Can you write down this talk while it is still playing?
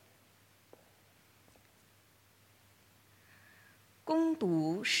恭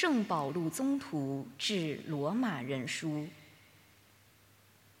读圣保禄宗徒致罗马人书。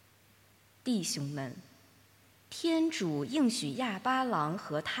弟兄们，天主应许亚巴郎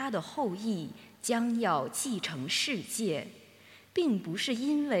和他的后裔将要继承世界，并不是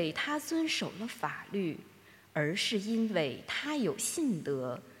因为他遵守了法律，而是因为他有信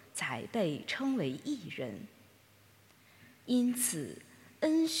德才被称为义人。因此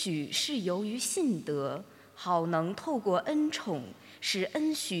恩许是由于信德，好能透过恩宠使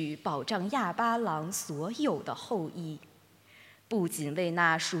恩许保障亚巴郎所有的后裔，不仅为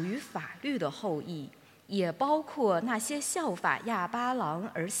那属于法律的后裔，也包括那些效法亚巴郎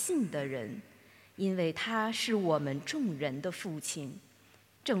而信的人，因为他是我们众人的父亲。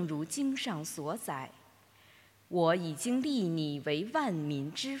正如经上所载，我已经立你为万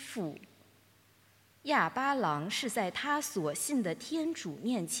民之父。亚巴郎是在他所信的天主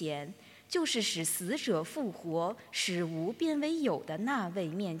面前，就是使死者复活、使无变为有的那位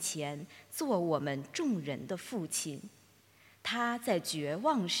面前，做我们众人的父亲。他在绝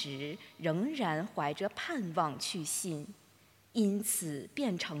望时仍然怀着盼望去信，因此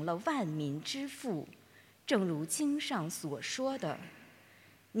便成了万民之父。正如经上所说的，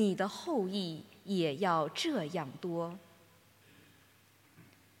你的后裔也要这样多。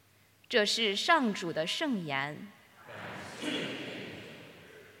这是上主的圣言。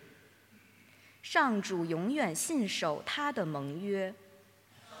上主永远信守他的盟约。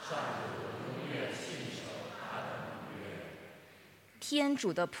天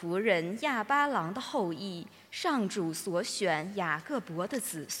主的仆人亚巴郎的后裔，上主所选雅各伯的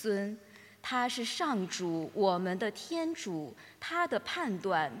子孙，他是上主我们的天主，他的判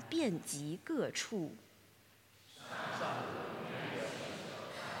断遍及各处。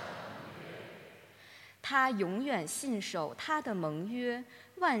他永远信守他的盟约，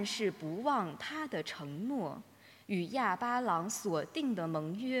万世不忘他的承诺。与亚巴郎所定的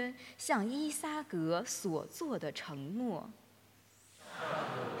盟约，像依撒格所做的承诺。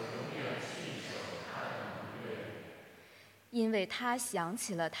因为他想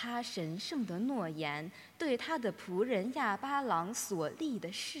起了他神圣的诺言，对他的仆人亚巴郎所立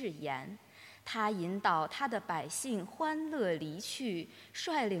的誓言，他引导他的百姓欢乐离去，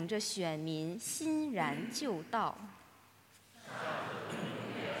率领着选民欣然就道。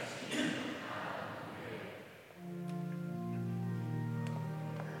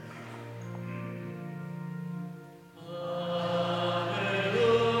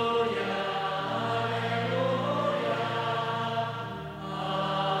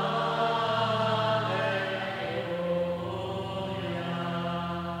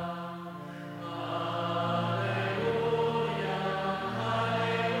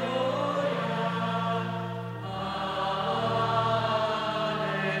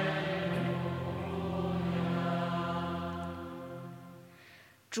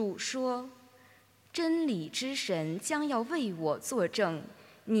主说：真理之神将要为我作证，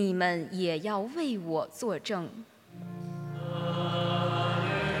你们也要为我作证。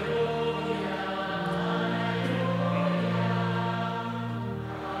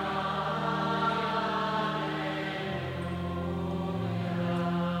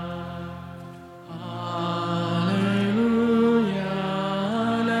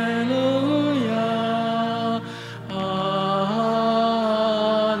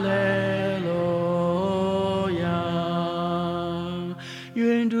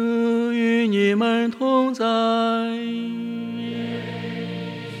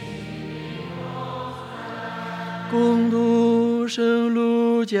恭读圣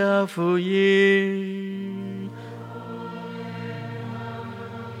路加福音。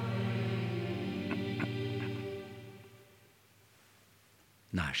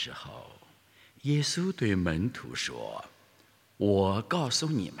那时候，耶稣对门徒说：“我告诉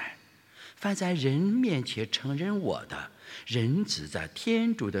你们，凡在人面前承认我的，人子在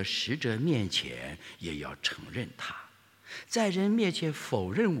天主的使者面前也要承认他；在人面前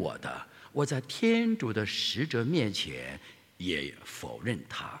否认我的，我在天主的使者面前也否认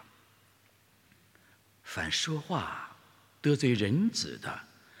他。凡说话得罪人子的，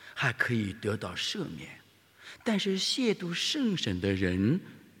还可以得到赦免，但是亵渎圣神的人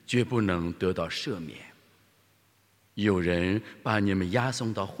绝不能得到赦免。有人把你们押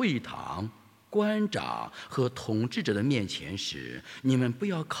送到会堂、官长和统治者的面前时，你们不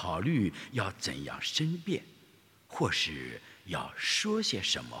要考虑要怎样申辩，或是要说些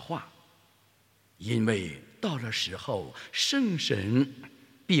什么话，因为到了时候，圣神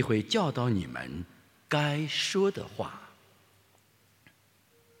必会教导你们该说的话。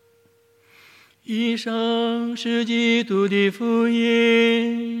以上是基督的福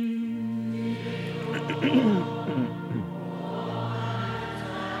音。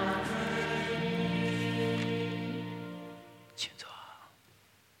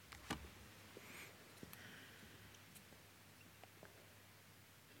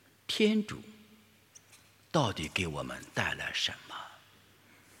天主到底给我们带来什么，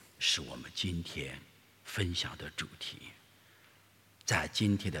是我们今天分享的主题。在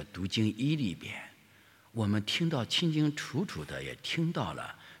今天的读经一里边，我们听到清清楚楚的也听到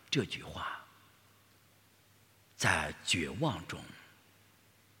了这句话：在绝望中，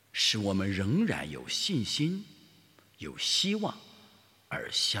使我们仍然有信心、有希望，而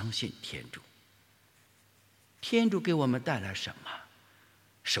相信天主。天主给我们带来什么？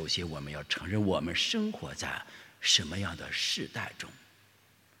首先，我们要承认我们生活在什么样的世代中。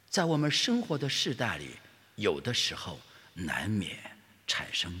在我们生活的世代里，有的时候难免产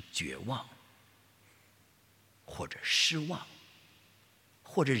生绝望，或者失望，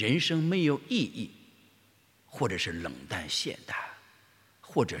或者人生没有意义，或者是冷淡懈怠，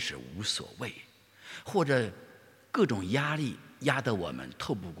或者是无所谓，或者各种压力压得我们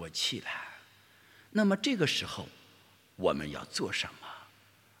透不过气来。那么这个时候我们要做什么？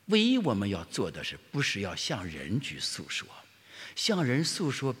唯一我们要做的是，不是要向人去诉说，向人诉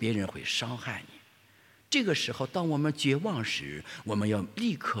说别人会伤害你。这个时候当我们绝望时，我们要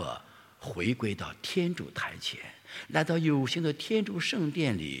立刻回归到天主台前，来到有形的天主圣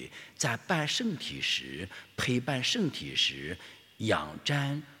殿里，在拜圣体时、陪伴圣体时、仰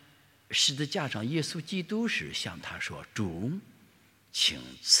瞻十字架上耶稣基督时，向他说：主，请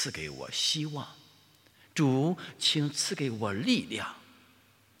赐给我希望，主，请赐给我力量，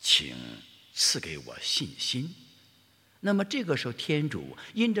请赐给我信心。那么这个时候，天主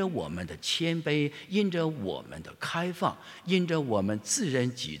因着我们的谦卑，因着我们的开放，因着我们自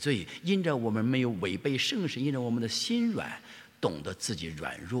认己罪，因着我们没有违背圣神，因着我们的心软，懂得自己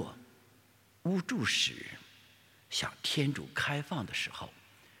软弱无助时，向天主开放的时候，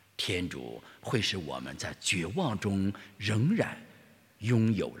天主会使我们在绝望中仍然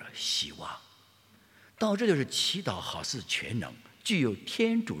拥有了希望。到这就是祈祷好似全能，具有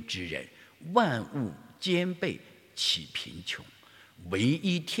天主之人，万物兼备，其贫穷，唯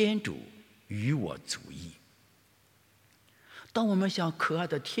一天主与我足矣。当我们向可爱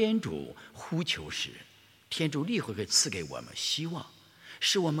的天主呼求时，天主立刻会赐给我们希望，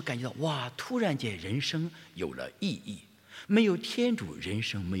使我们感觉到哇，突然间人生有了意义。没有天主，人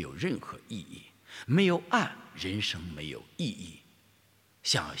生没有任何意义；没有爱，人生没有意义，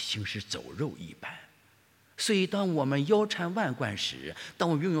像行尸走肉一般。所以当我们腰缠万贯时，当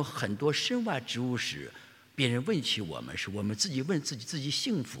我们拥有很多身外之物时，别人问起我们时，我们自己问自己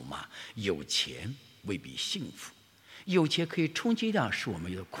幸福吗？有钱未必幸福，有钱可以充其量使我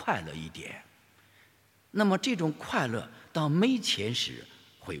们有快乐一点。那么这种快乐当没钱时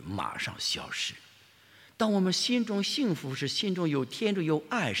会马上消失。当我们心中幸福时，心中有天主有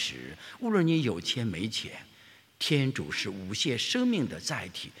爱时，无论你有钱没钱，天主是无限生命的载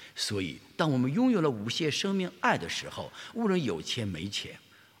体。所以当我们拥有了无限生命爱的时候，无论有钱没钱，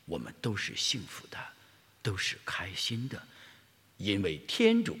我们都是幸福的，都是开心的。因为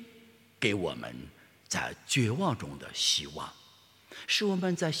天主给我们在绝望中的希望，使我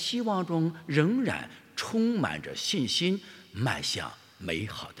们在希望中仍然充满着信心，迈向美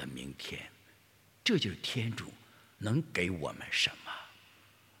好的明天。这就是天主能给我们什么。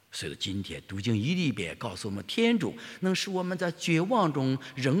所以今天读经一里边告诉我们，天主能使我们在绝望中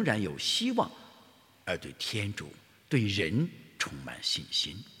仍然有希望，而对天主对人充满信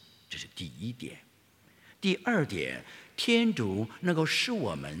心。这是第一点。第二点，天主能够使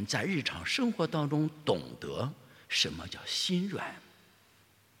我们在日常生活当中懂得什么叫心软，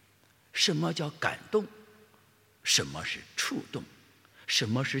什么叫感动，什么是触动，什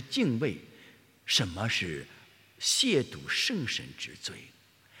么是敬畏，什么是亵渎圣神之罪。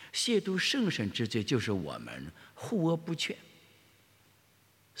亵渎圣神之罪就是我们护恶不劝，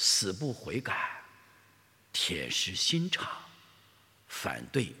死不悔改，铁石心肠，反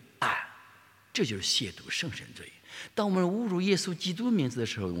对爱，这就是亵渎圣神罪。当我们侮辱耶稣基督名字的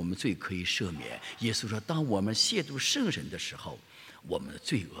时候，我们罪可以赦免。耶稣说，当我们亵渎圣神的时候，我们的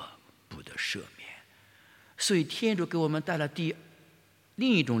罪恶不得赦免。所以天主给我们带来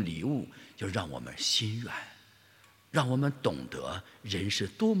另一种礼物，就让我们心软，让我们懂得人是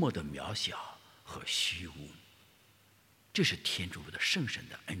多么的渺小和虚无。这是天主的圣神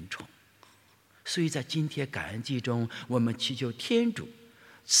的恩宠。所以在今天感恩祭中，我们祈求天主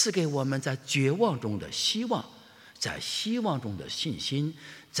赐给我们在绝望中的希望，在希望中的信心，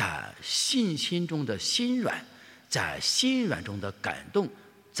在信心中的心软，在心软中的感动，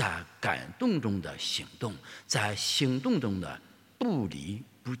在感动中的行动，在行动中的不离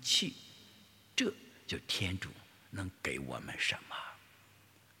不弃。这就天主能给我们什么？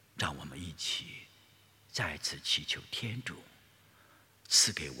让我们一起再次祈求天主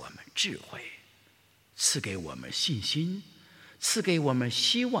赐给我们智慧，赐给我们信心，赐给我们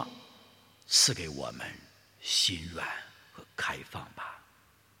希望，赐给我们心软和开放吧。